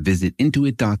lives. Visit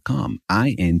Intuit.com,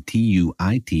 Intuit.com,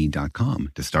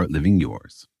 to start living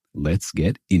yours. Let's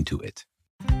get into it.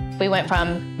 We went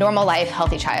from normal life,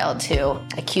 healthy child to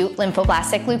acute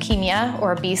lymphoblastic leukemia,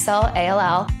 or B-cell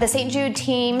ALL. The St. Jude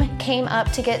team came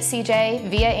up to get CJ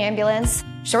via ambulance.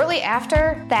 Shortly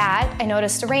after that, I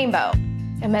noticed a rainbow.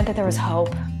 It meant that there was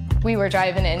hope. We were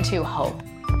driving into hope.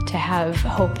 To have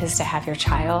hope is to have your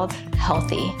child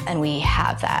healthy, and we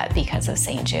have that because of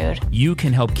St. Jude. You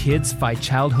can help kids fight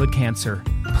childhood cancer.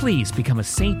 Please become a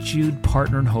St. Jude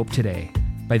Partner in Hope today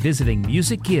by visiting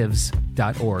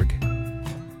musicgives.org.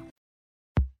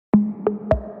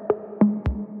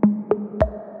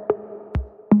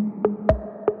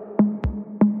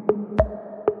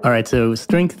 All right, so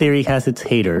string theory has its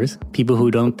haters, people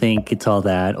who don't think it's all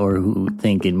that, or who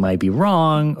think it might be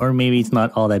wrong, or maybe it's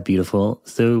not all that beautiful.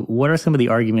 So what are some of the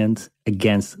arguments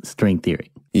against string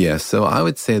theory? Yeah, so I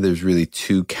would say there's really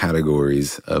two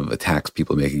categories of attacks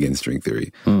people make against string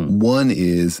theory. One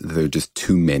is that there are just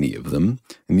too many of them,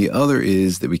 and the other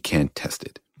is that we can't test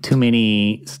it. Too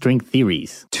many string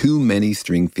theories. Too many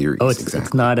string theories. Oh,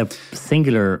 it's not a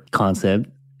singular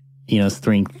concept,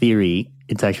 string theory.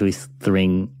 It's actually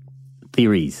string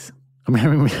theories. I'm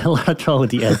having a lot of trouble with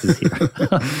the S's here.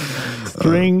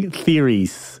 String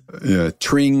theories. Yeah,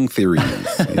 string theories.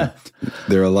 Yeah.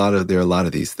 There are a lot of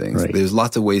these things. Right. There's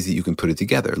lots of ways that you can put it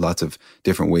together. Lots of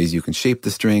different ways you can shape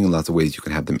the string, and lots of ways you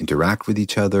can have them interact with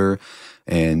each other.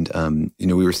 And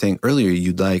we were saying earlier,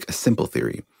 you'd like a simple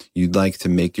theory. You'd like to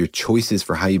make your choices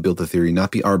for how you build the theory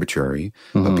not be arbitrary,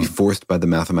 but be forced by the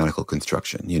mathematical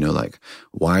construction. Like,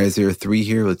 why is there a 3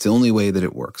 here? Well, it's the only way that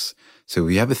it works. So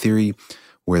if you have a theory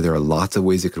where there are lots of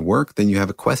ways it could work, then you have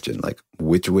a question, like,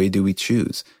 which way do we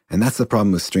choose? And that's the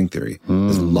problem with string theory.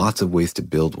 There's lots of ways to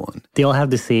build one. They all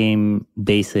have the same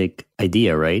basic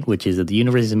idea, right? Which is that the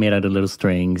universe is made out of little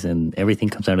strings and everything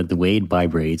comes out of the way it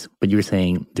vibrates. But you're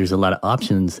saying there's a lot of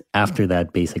options after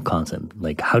that basic concept.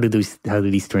 Like, how do these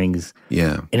strings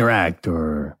interact,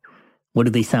 or what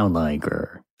do they sound like,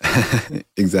 or...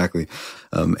 Exactly.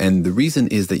 And the reason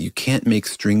is that you can't make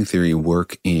string theory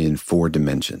work in 4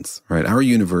 dimensions, right? Our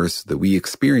universe that we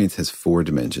experience has 4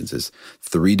 dimensions. There's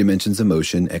 3 dimensions of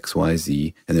motion, X, Y,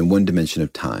 Z, and then 1 dimension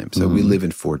of time. So we live in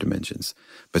 4 dimensions.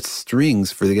 But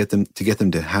strings, to get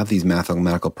them to have these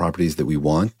mathematical properties that we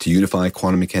want, to unify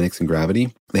quantum mechanics and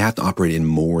gravity, they have to operate in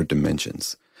more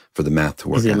dimensions for the math to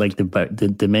work out. Is it like the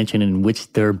dimension in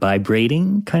which they're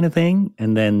vibrating kind of thing?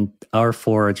 And then our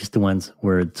 4 are just the ones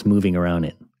where it's moving around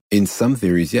in? In some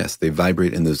theories, yes, they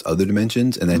vibrate in those other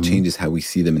dimensions, and that changes how we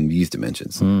see them in these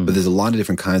dimensions. But there's a lot of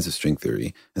different kinds of string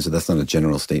theory, and so that's not a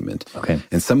general statement. Okay.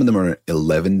 And some of them are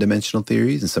 11-dimensional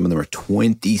theories, and some of them are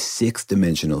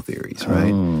 26-dimensional theories,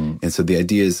 right? And so the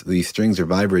idea is these strings are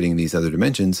vibrating in these other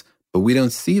dimensions, but we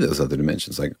don't see those other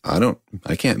dimensions. Like,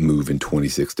 I can't move in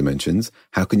 26 dimensions.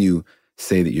 How can you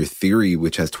say that your theory,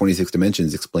 which has 26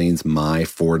 dimensions, explains my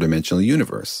 4-dimensional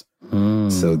universe?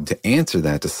 So to answer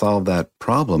that, to solve that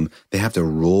problem, they have to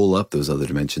roll up those other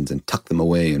dimensions and tuck them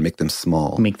away and make them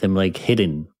small. Make them like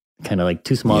hidden, kind of like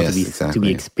too small to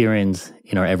be experienced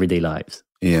in our everyday lives.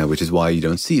 Yeah, which is why you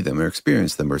don't see them or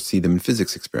experience them or see them in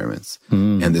physics experiments.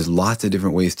 And there's lots of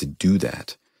different ways to do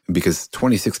that, because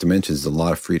 26 dimensions is a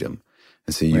lot of freedom.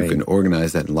 And so you can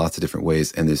organize that in lots of different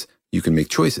ways. And you can make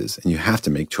choices, and you have to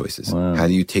make choices. Wow. How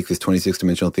do you take this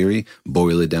 26-dimensional theory,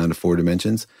 boil it down to 4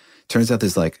 dimensions? Turns out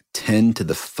there's like 10 to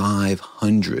the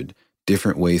 500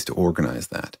 different ways to organize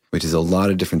that, which is a lot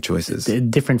of different choices.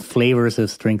 Different flavors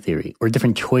of string theory, or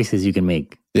different choices you can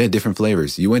make. Yeah, different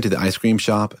flavors. You went to the ice cream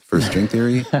shop for string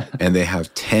theory, and they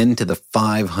have 10 to the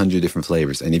 500 different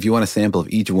flavors. And if you want a sample of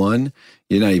each one,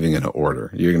 you're not even going to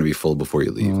order. You're going to be full before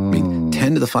you leave. I mean,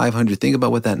 10 to the 500, think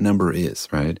about what that number is,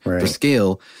 right? For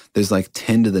scale, there's like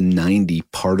 10 to the 90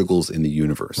 particles in the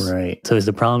universe. Right. So is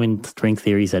the problem in string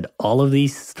theory is that all of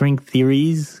these string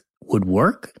theories would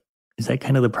work? Is that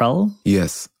kind of the problem?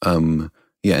 Yes.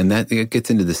 Yeah, and that gets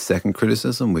into the second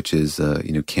criticism, which is,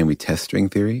 can we test string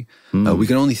theory? We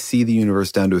can only see the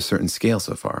universe down to a certain scale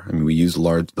so far. I mean, we use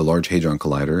the Large Hadron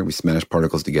Collider. We smash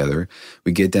particles together.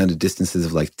 We get down to distances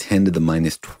of like 10 to the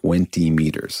minus 20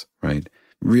 meters, right?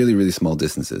 Really, really small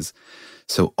distances.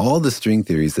 So all the string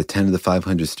theories, the 10 to the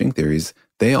 500 string theories,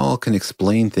 they all can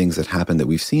explain things that happen that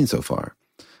we've seen so far.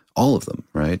 All of them,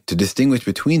 right? To distinguish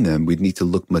between them, we'd need to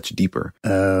look much deeper.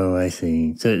 Oh, I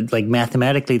see. So like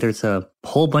mathematically, there's a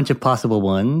whole bunch of possible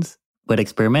ones, but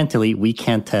experimentally, we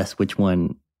can't test which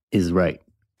one is right.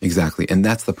 Exactly. And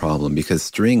that's the problem, because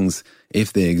strings,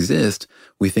 if they exist,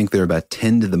 we think they're about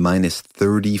 10 to the minus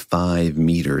 35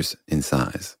 meters in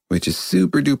size, which is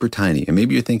super duper tiny. And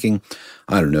maybe you're thinking,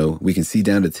 I don't know, we can see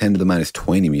down to 10 to the minus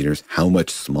 20 meters. How much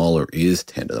smaller is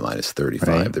 10 to the minus 35?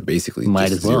 Right. They're basically Might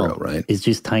just as well. zero, right? It's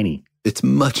just tiny. It's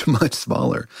much, much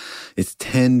smaller. It's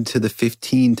 10 to the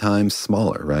 15 times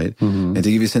smaller, right? And to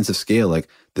give you a sense of scale, like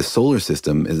the solar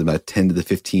system is about 10 to the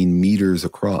 15 meters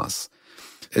across.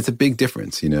 It's a big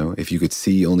difference, if you could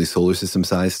see only solar system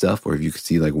size stuff or if you could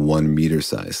see like 1 meter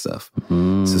size stuff.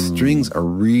 So strings are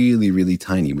really, really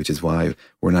tiny, which is why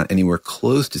we're not anywhere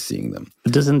close to seeing them.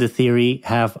 But doesn't the theory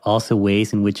have also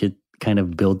ways in which it kind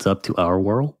of builds up to our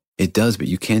world? It does, but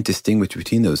you can't distinguish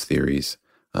between those theories.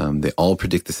 They all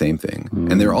predict the same thing.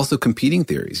 And there are also competing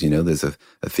theories. There's a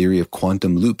theory of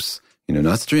quantum loops,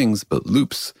 not strings, but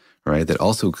loops, right? That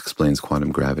also explains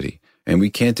quantum gravity. And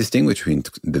we can't distinguish between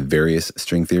the various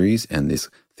string theories and this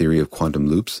theory of quantum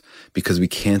loops because we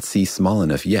can't see small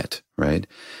enough yet, right?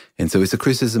 And so it's a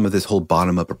criticism of this whole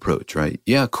bottom-up approach, right?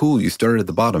 Yeah, cool, you started at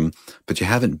the bottom, but you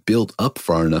haven't built up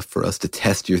far enough for us to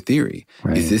test your theory.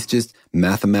 Right. Is this just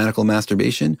mathematical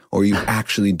masturbation, or are you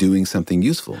actually doing something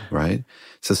useful, right?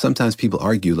 So sometimes people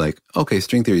argue like, okay,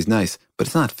 string theory is nice, but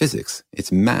it's not physics.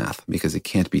 It's math because it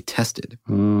can't be tested.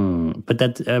 But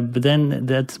then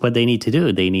that's what they need to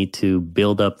do. They need to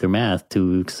build up their math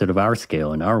to sort of our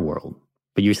scale in our world.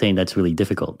 But you're saying that's really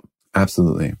difficult.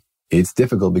 Absolutely. It's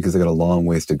difficult because they got a long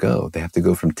ways to go. They have to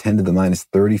go from 10 to the minus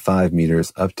 35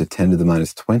 meters up to 10 to the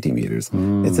minus 20 meters.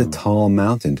 It's a tall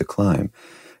mountain to climb.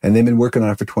 And they've been working on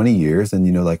it for 20 years.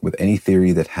 And, like with any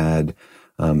theory that had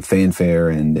fanfare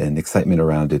and excitement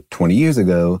around it 20 years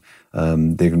ago, there are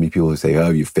going to be people who say, oh,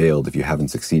 you failed if you haven't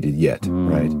succeeded yet,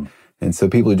 right? And so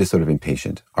people are just sort of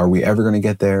impatient. Are we ever going to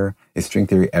get there? Is string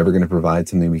theory ever going to provide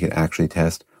something we can actually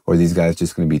test? Or are these guys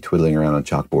just going to be twiddling around on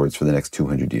chalkboards for the next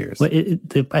 200 years? Well,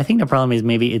 I think the problem is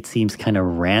maybe it seems kind of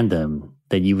random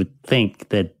that you would think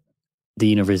that the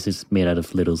universe is made out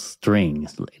of little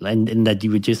strings and that you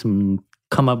would just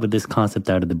come up with this concept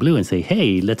out of the blue and say,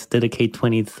 hey, let's dedicate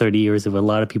 20, 30 years of a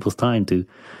lot of people's time to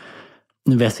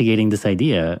investigating this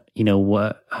idea.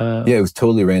 What? Yeah, it was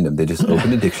totally random. They just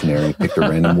opened a dictionary, picked a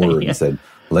random word and said,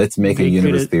 let's make a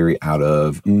universe theory out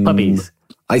of puppies.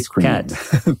 Ice cream.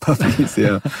 Cats. Puppies,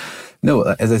 yeah. No,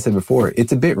 as I said before,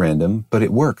 it's a bit random, but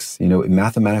it works.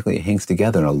 Mathematically it hangs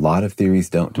together, and a lot of theories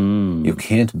don't. You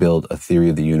can't build a theory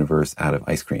of the universe out of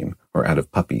ice cream or out of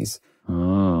puppies.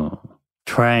 Oh.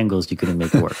 Triangles you couldn't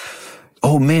make work.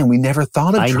 Oh man, we never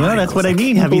thought of triangles. I know, that's what I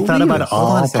mean. Have you thought about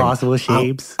all possible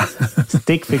shapes?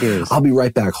 Stick figures. I'll be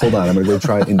right back. Hold on. I'm going to go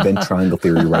try invent triangle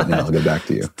theory right now. I'll get back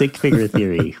to you. Stick figure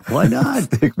theory. Why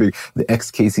not? The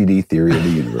XKCD theory of the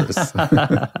universe.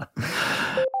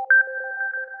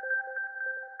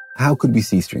 How could we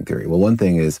see string theory? Well, one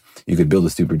thing is you could build a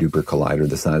super duper collider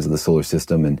the size of the solar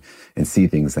system and see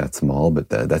things that small, but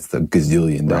that's the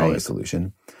gazillion-dollar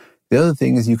solution. The other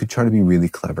thing is you could try to be really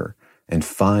clever and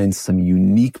find some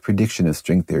unique prediction of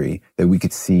string theory that we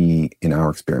could see in our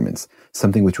experiments,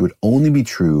 something which would only be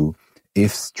true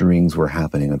if strings were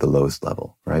happening at the lowest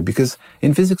level, right? Because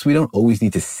in physics, we don't always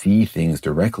need to see things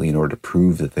directly in order to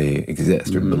prove that they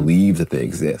exist or believe that they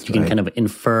exist. You can kind of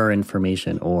infer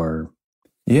information or...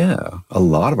 Yeah, a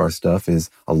lot of our stuff is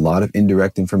a lot of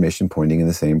indirect information pointing in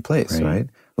the same place, right?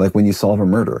 Like when you solve a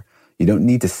murder, you don't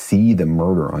need to see the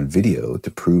murder on video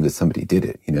to prove that somebody did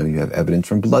it. You have evidence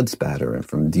from blood spatter and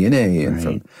from DNA and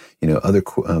from, other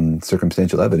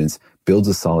circumstantial evidence builds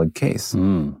a solid case.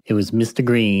 It was Mr.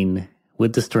 Green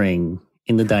with the string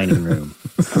in the dining room.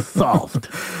 Solved.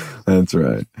 That's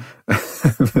right.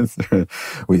 That's right.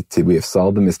 We have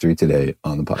solved the mystery today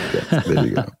on the podcast. There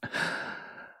you go.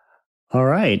 All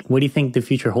right. What do you think the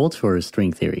future holds for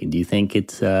string theory? Do you think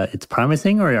it's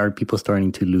promising, or are people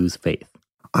starting to lose faith?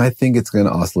 I think it's going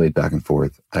to oscillate back and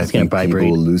forth. I think people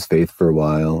will lose faith for a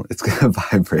while. It's going to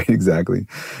vibrate, exactly.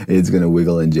 It's going to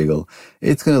wiggle and jiggle.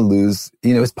 It's going to lose,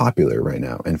 it's popular right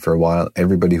now. And for a while,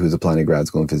 everybody who's applying to grad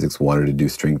school in physics wanted to do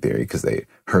string theory because they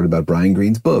heard about Brian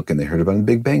Greene's book and they heard about the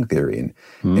Big Bang Theory and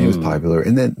it was popular.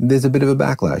 And then there's a bit of a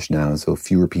backlash now. So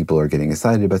fewer people are getting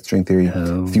excited about string theory.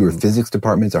 Fewer physics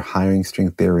departments are hiring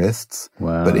string theorists.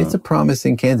 Wow. But it's a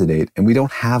promising candidate. And we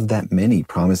don't have that many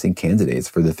promising candidates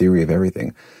for the theory of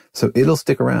everything. So it'll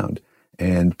stick around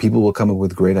and people will come up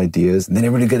with great ideas and then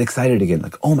everybody will get excited again.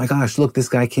 Like, oh my gosh, look, this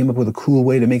guy came up with a cool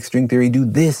way to make string theory do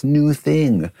this new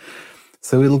thing.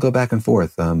 So it'll go back and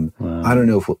forth. Wow. I don't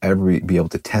know if we'll ever be able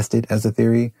to test it as a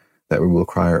theory. That will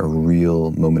require a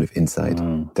real moment of insight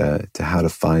to how to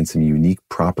find some unique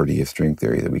property of string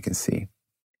theory that we can see.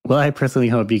 Well, I personally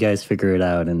hope you guys figure it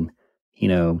out and,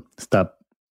 stop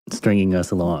stringing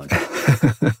us along.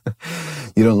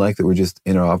 You don't like that we're just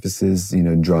in our offices,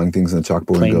 drawing things on the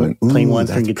chalkboard and going, playing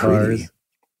one-string guitars.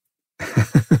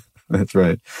 That's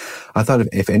right. I thought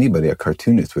if anybody, a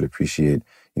cartoonist would appreciate,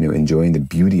 enjoying the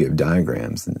beauty of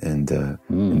diagrams and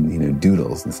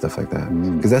doodles and stuff like that.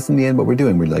 Because that's in the end what we're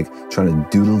doing. We're like trying to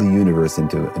doodle the universe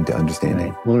into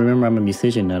understanding. Right. Well, remember, I'm a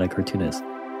musician, not a cartoonist.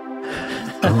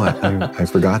 I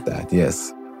forgot that.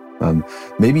 Yes.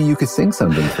 Maybe you could sing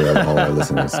something for all our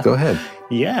listeners. Go ahead.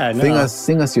 Yeah. No.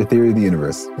 Sing us your theory of the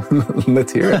universe.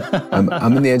 Let's hear it. I'm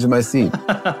on the edge of my seat.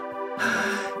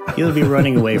 You'll be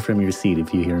running away from your seat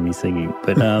if you hear me singing.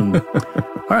 But all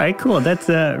right, cool. That's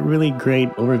a really great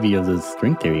overview of the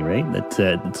string theory, right?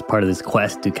 It's part of this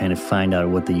quest to kind of find out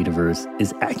what the universe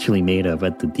is actually made of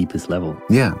at the deepest level.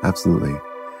 Yeah, absolutely.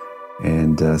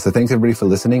 And so thanks everybody for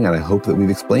listening. And I hope that we've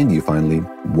explained to you finally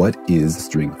what is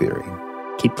string theory.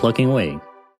 Keep plugging away.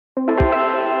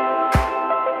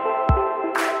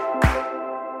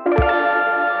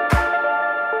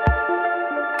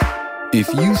 If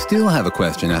you still have a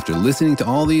question after listening to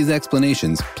all these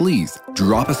explanations, please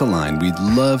drop us a line. We'd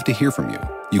love to hear from you.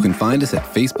 You can find us at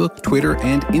Facebook, Twitter,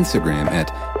 and Instagram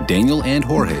at Daniel and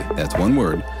Jorge, that's one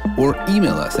word, or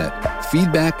email us at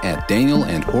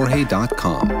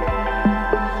feedback@danielandjorge.com.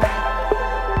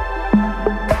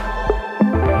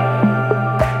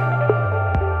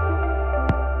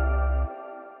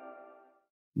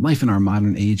 Life in our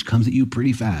modern age comes at you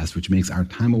pretty fast, which makes our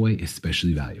time away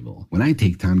especially valuable. When I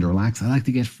take time to relax, I like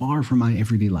to get far from my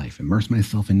everyday life, immerse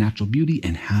myself in natural beauty,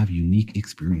 and have unique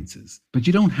experiences. But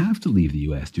you don't have to leave the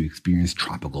U.S. to experience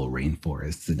tropical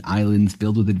rainforests and islands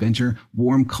filled with adventure,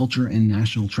 warm culture, and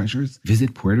national treasures.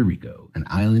 Visit Puerto Rico, an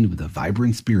island with a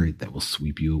vibrant spirit that will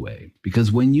sweep you away.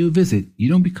 Because when you visit, you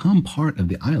don't become part of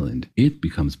the island, it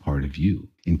becomes part of you.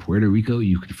 In Puerto Rico,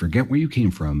 you can forget where you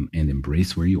came from and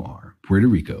embrace where you are. Puerto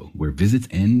Rico, where visits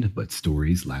end, but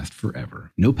stories last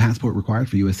forever. No passport required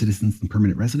for U.S. citizens and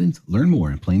permanent residents. Learn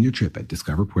more and plan your trip at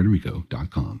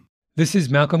discoverpuertorico.com. This is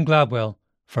Malcolm Gladwell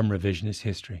from Revisionist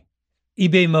History.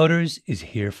 eBay Motors is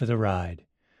here for the ride.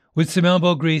 With some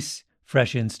elbow grease,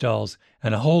 fresh installs,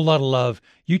 and a whole lot of love,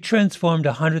 you transformed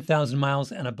 100,000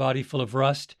 miles and a body full of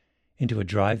rust into a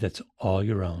drive that's all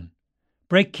your own.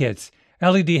 Brake kits,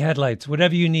 LED headlights,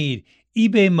 whatever you need,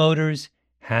 eBay Motors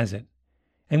has it.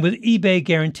 And with eBay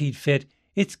Guaranteed Fit,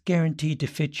 it's guaranteed to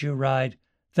fit your ride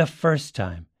the first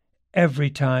time, every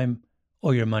time,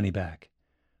 or your money back.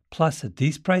 Plus, at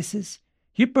these prices,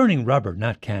 you're burning rubber,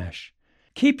 not cash.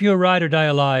 Keep your ride or die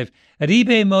alive at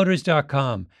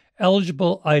ebaymotors.com.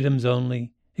 Eligible items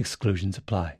only. Exclusions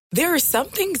apply. There are some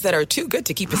things that are too good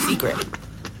to keep a secret.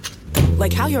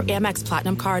 Like how your Amex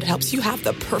Platinum card helps you have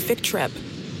the perfect trip.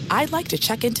 I'd like to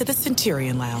check into the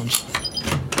Centurion Lounge.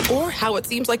 Or how it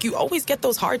seems like you always get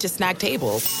those hard-to-snag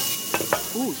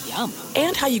tables. Ooh, yum.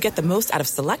 And how you get the most out of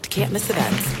select can't-miss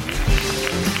events.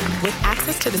 With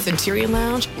access to the Centurion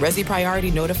Lounge, Resi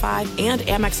Priority Notified, and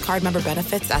Amex card member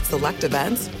benefits at select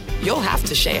events, you'll have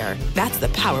to share. That's the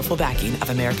powerful backing of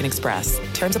American Express.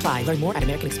 Terms apply. Learn more at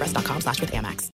americanexpress.com/withAmex.